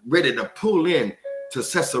got ready to pull in to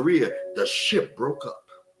Caesarea, the ship broke up.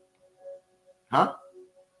 Huh?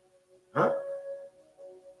 Huh?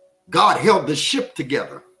 God held the ship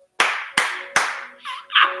together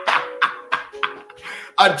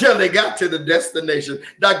until they got to the destination.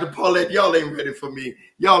 Dr. Paulette, y'all ain't ready for me.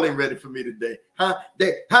 Y'all ain't ready for me today. Huh?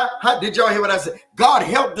 Did y'all hear what I said? God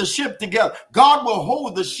held the ship together. God will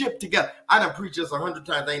hold the ship together. I done preached this 100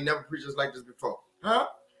 times. I ain't never preached this like this before. Huh?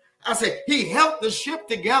 I said, he held the ship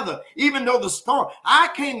together, even though the storm. I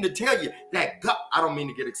came to tell you that God, I don't mean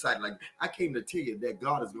to get excited like that. I came to tell you that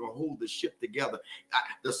God is going to hold the ship together.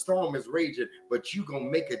 The storm is raging, but you're going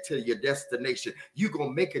to make it to your destination. You're going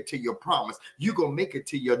to make it to your promise. You're going to make it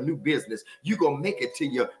to your new business. You're going to make it to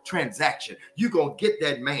your transaction. You're going to get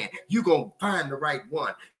that man. You're going to find the right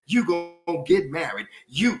one. You gonna get married.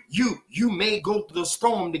 You may go through the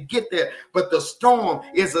storm to get there, but the storm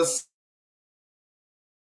is a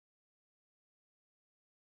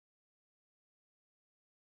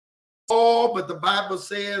but the Bible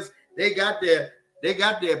says they got there,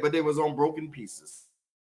 but they was on broken pieces.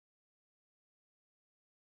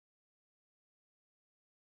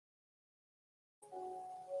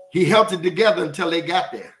 He held it together until they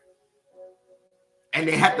got there. And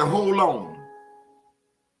they had to hold on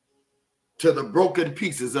to the broken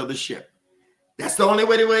pieces of the ship. That's the only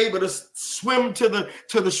way they were able to swim to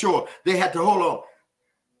the shore. They had to hold on.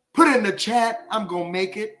 Put in the chat, I'm gonna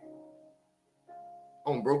make it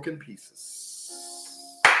on broken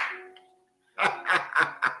pieces.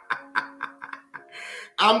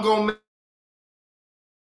 I'm gonna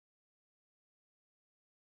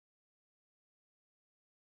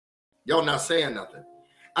y'all not saying nothing.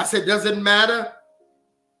 I said, does it matter?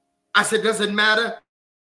 I said, does it matter?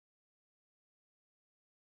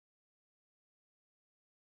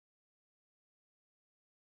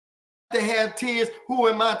 To have tears. Who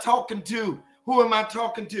am I talking to? Who am I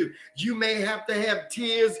talking to? You may have to have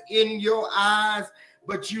tears in your eyes,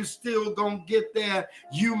 but you still gonna get there.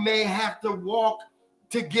 You may have to walk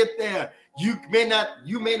to get there. You may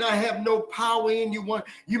not have no power in you.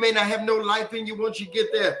 You may not have no life in you once you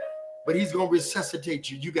get there, but he's gonna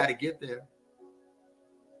resuscitate you. You got to get there.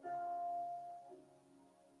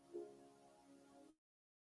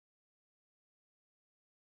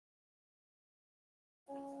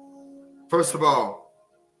 First of all,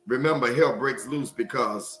 remember, hell breaks loose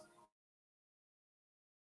because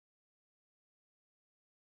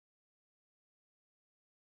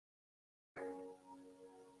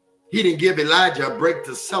he didn't give Elijah a break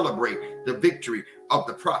to celebrate the victory of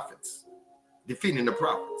the prophets, defeating the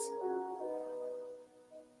prophets.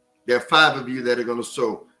 There are 5 of you that are going to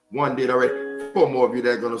sow. 1 did already. 4 more of you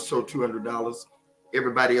that are going to sow $200.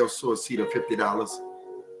 Everybody else sow a seed of $50.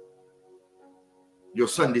 Your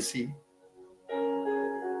Sunday seed.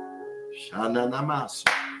 Shana namasu.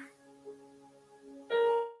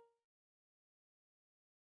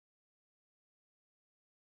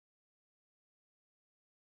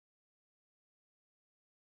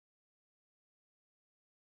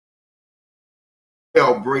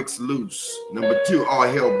 hell breaks loose. Number two, all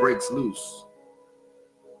hell breaks loose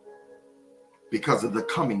because of the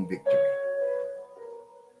coming victory.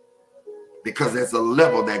 Because there's a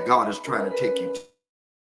level that God is trying to take you to.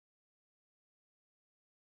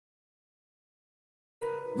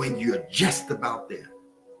 When you're just about there.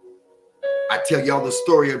 I tell y'all the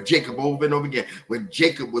story of Jacob over and over again. When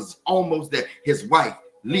Jacob was almost there, his wife,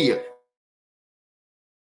 Leah,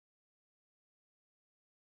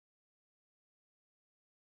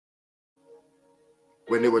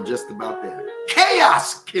 when they were just about there.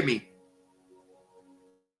 Chaos, Kimmy.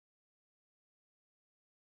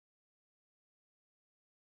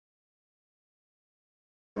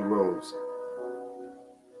 Rose.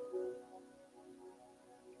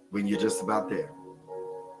 When you're just about there.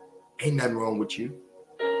 Ain't nothing wrong with you.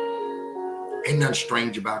 Ain't nothing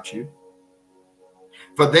strange about you.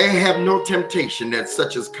 For they have no temptation that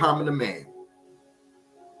such as common to man.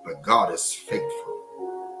 But God is faithful.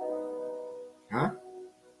 Huh?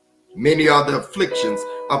 Many are the afflictions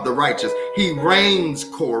of the righteous. He reigns,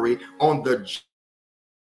 Corey, on the...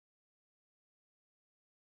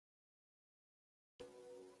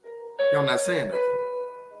 Y'all not saying nothing.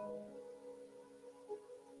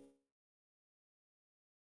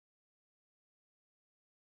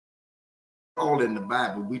 All in the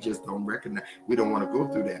Bible, we just don't recognize. We don't want to go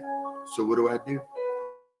through that. So what do?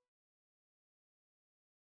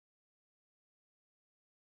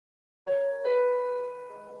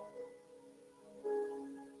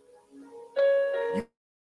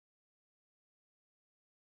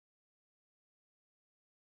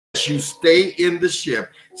 You stay in the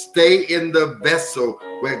ship, stay in the vessel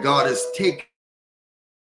where God is taking.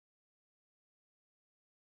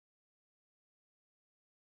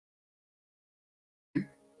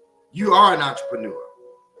 You are an entrepreneur.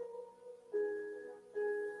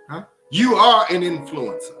 Huh? You are an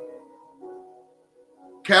influencer.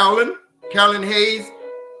 Carolyn Hayes,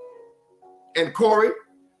 and Corey,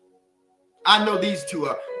 I know these two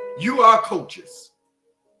are. You are coaches.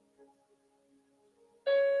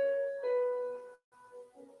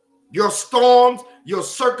 Your storms, your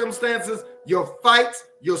circumstances, your fights,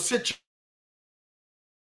 your situation.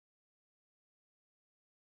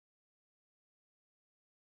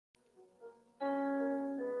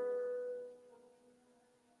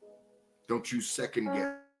 Don't you second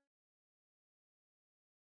guess.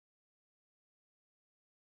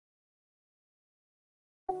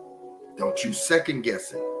 Don't you second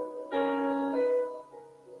guess it.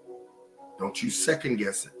 Don't you second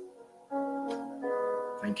guess it.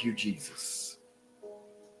 Thank you, Jesus.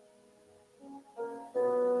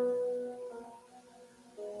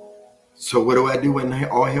 So what do I do when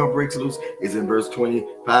all hell breaks loose? Is in verse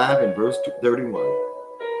 25 and verse 31.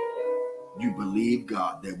 You believe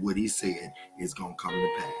God that what he said is going to come to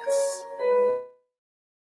pass.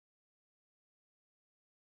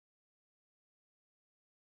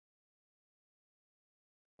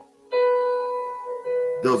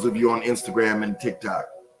 Those of you on Instagram and TikTok.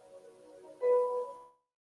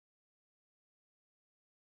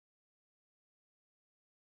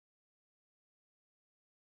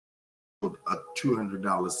 A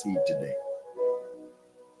 $200 seed today.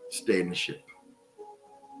 Stay in the ship.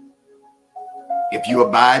 If you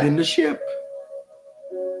abide in the ship,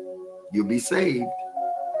 you'll be saved.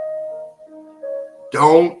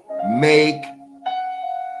 Don't make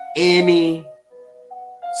any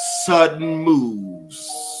sudden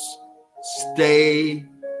moves. Stay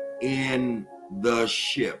in the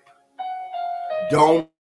ship. Don't.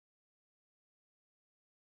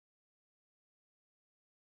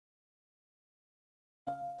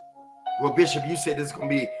 Well, Bishop, you said it's going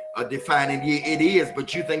to be a defining year. It is,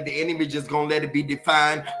 but you think the enemy just going to let it be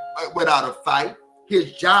defined without a fight?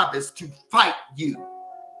 His job is to fight you.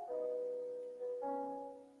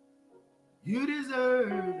 You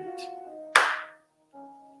deserve it.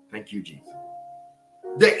 Thank you, Jesus.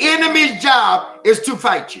 The enemy's job is to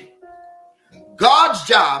fight you. God's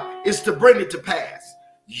job is to bring it to pass.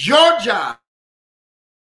 Your job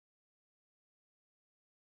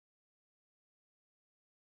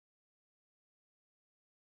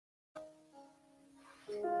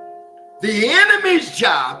the enemy's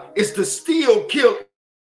job is to steal, kill,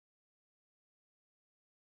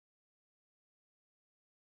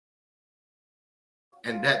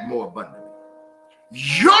 and that more abundantly.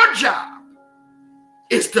 Your job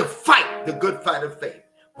is to fight the good fight of faith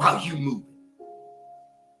while you move.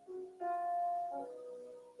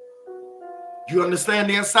 You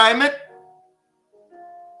understand the assignment?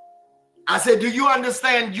 I said, do you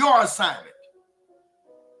understand your assignment?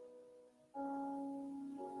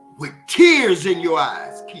 With tears in your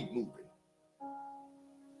eyes, keep moving.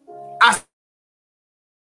 I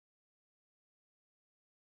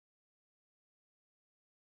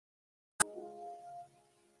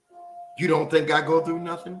You don't think I go through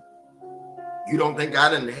nothing? You don't think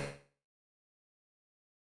I didn't have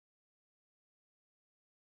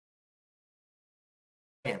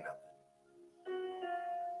nothing?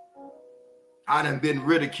 I done been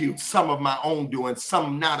ridiculed, some of my own doing,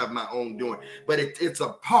 some not of my own doing, but it's a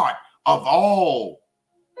part of all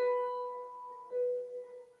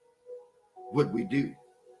what we do.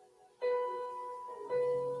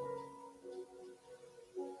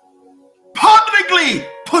 Publicly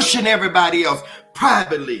pushing everybody else,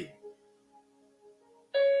 privately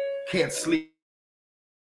can't sleep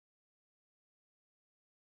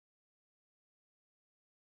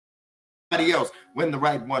else when the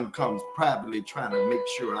right one comes, privately trying to make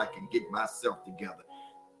sure I can get myself together.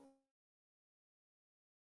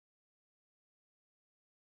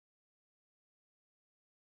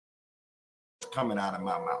 Coming out of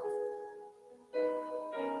my mouth.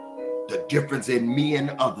 The difference in me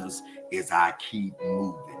and others is I keep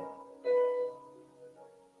moving.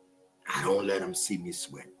 I don't let them see me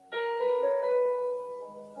sweat.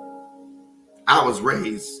 I was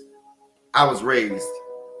raised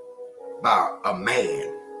by a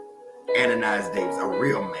man, Ananias Davis, a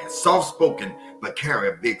real man, soft-spoken, but carry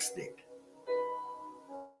a big stick.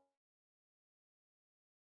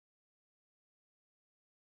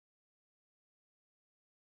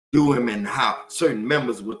 Do him and how certain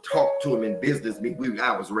members would talk to him in business.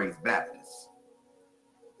 I was raised Baptist.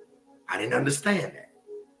 I didn't understand that.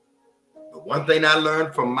 But one thing I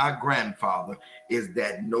learned from my grandfather is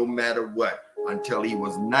that no matter what, until he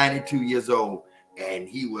was 92 years old, and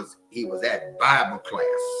he was at Bible class,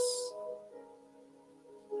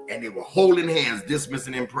 and they were holding hands,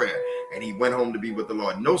 dismissing in prayer, and he went home to be with the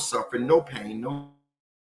Lord. No suffering, no pain, no.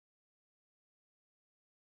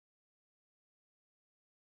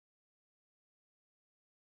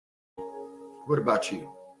 What about you?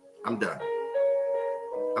 I'm done.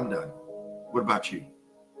 What about you?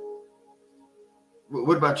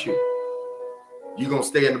 What about you? You gonna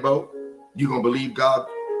stay in the boat? You gonna believe God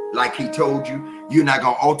like he told you? You're not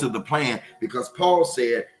gonna alter the plan, because Paul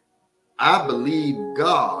said, I believe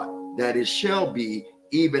God that it shall be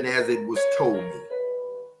even as it was told me.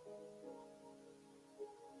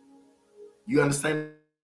 You understand?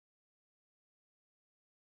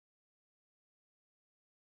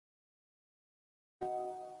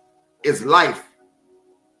 It's life,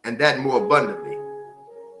 and that more abundantly.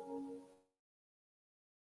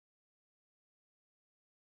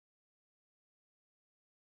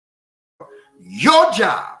 Your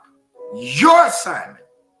job, your assignment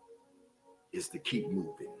is to keep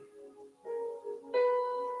moving.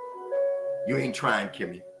 You ain't trying,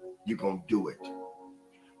 Kimmy. You're going to do it.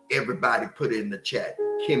 Everybody put it in the chat.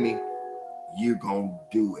 Kimmy, you're going to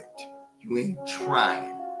do it. You ain't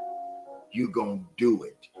trying. You're going to do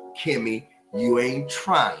it. Kimmy, you ain't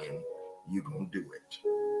trying. You're going to do it.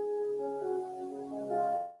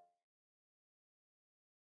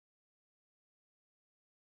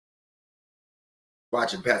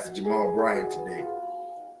 Watching Pastor Jamal Bryant today,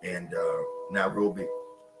 and Nairobi.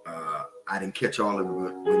 I didn't catch all of it,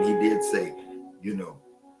 but when he did say, you know,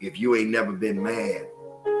 if you ain't never been mad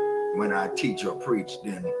when I teach or preach,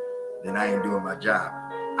 then I ain't doing my job.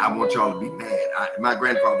 I want y'all to be mad. My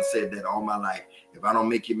grandfather said that all my life. If I don't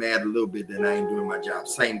make you mad a little bit, then I ain't doing my job.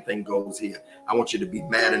 Same thing goes here. I want you to be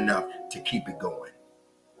mad enough to keep it going.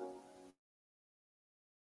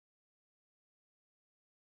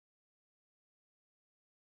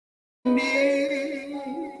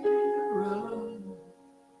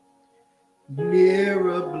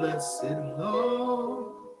 Nearer, blessed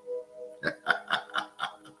Lord.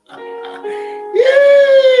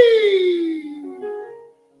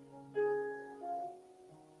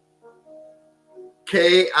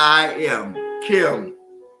 K-I-M, Kim,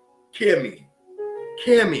 Kimmy.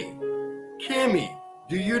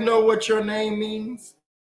 Do you know what your name means?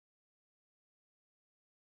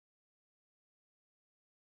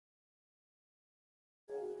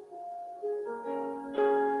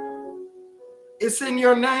 It's in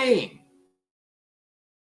your name.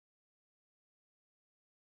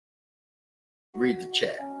 Read the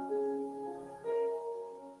chat.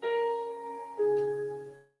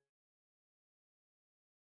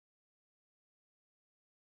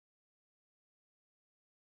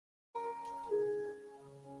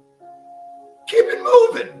 Keep it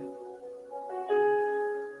moving.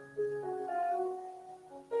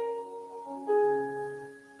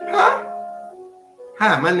 Huh?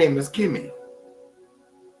 Hi, my name is Kimmy.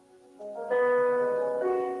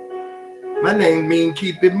 My name means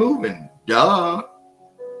keep it moving. Duh.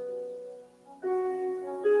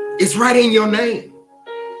 It's right in your name.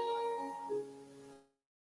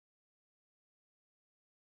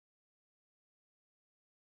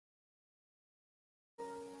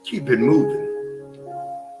 Keep it moving.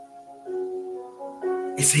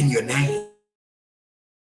 It's in your name.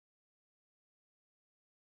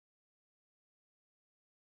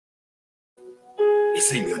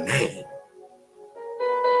 It's in your name.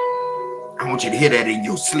 I want you to hear that in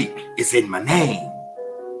your sleep. It's in my name.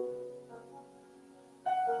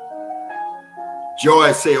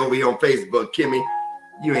 Joy say over here on Facebook, Kimmy,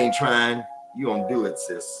 you ain't trying. You don't do it,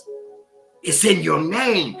 sis. It's in your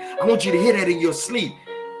name. I want you to hear that in your sleep.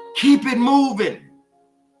 Keep it moving.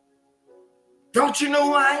 Don't you know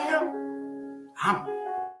who I am?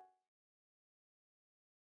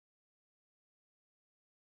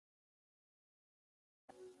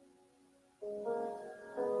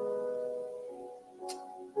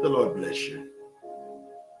 The Lord bless you.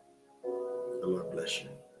 The Lord bless you.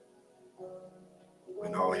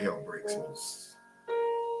 When all hell breaks loose.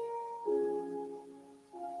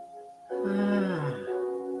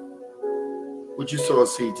 Would you sow a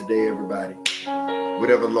seed today, everybody?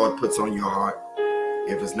 Whatever the Lord puts on your heart.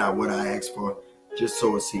 If it's not what I asked for, just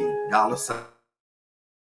sow a seed. $.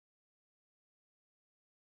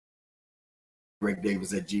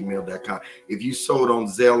 GregDavis@gmail.com. If you sold on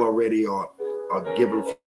Zelle already or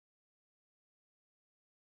given.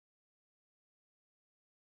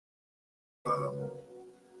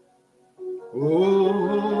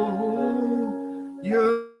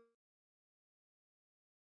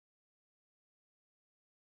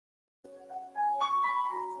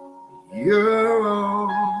 You're all.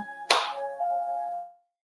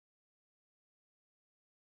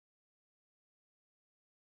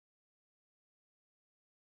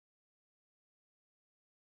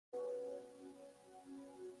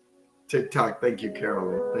 TikTok, thank you,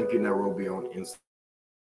 Carolyn. Thank you, Nairobi on Instagram.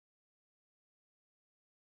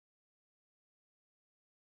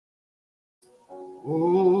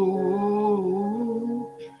 Oh,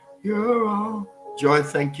 you're all. Joy,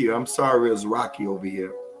 thank you. I'm sorry it was rocky over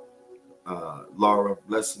here. Laura,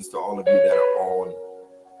 blessings to all of you that are on.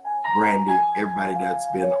 Brandy, everybody that's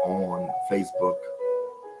been on Facebook.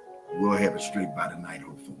 We'll have it straight by tonight,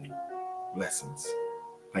 hopefully. Blessings.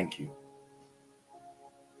 Thank you.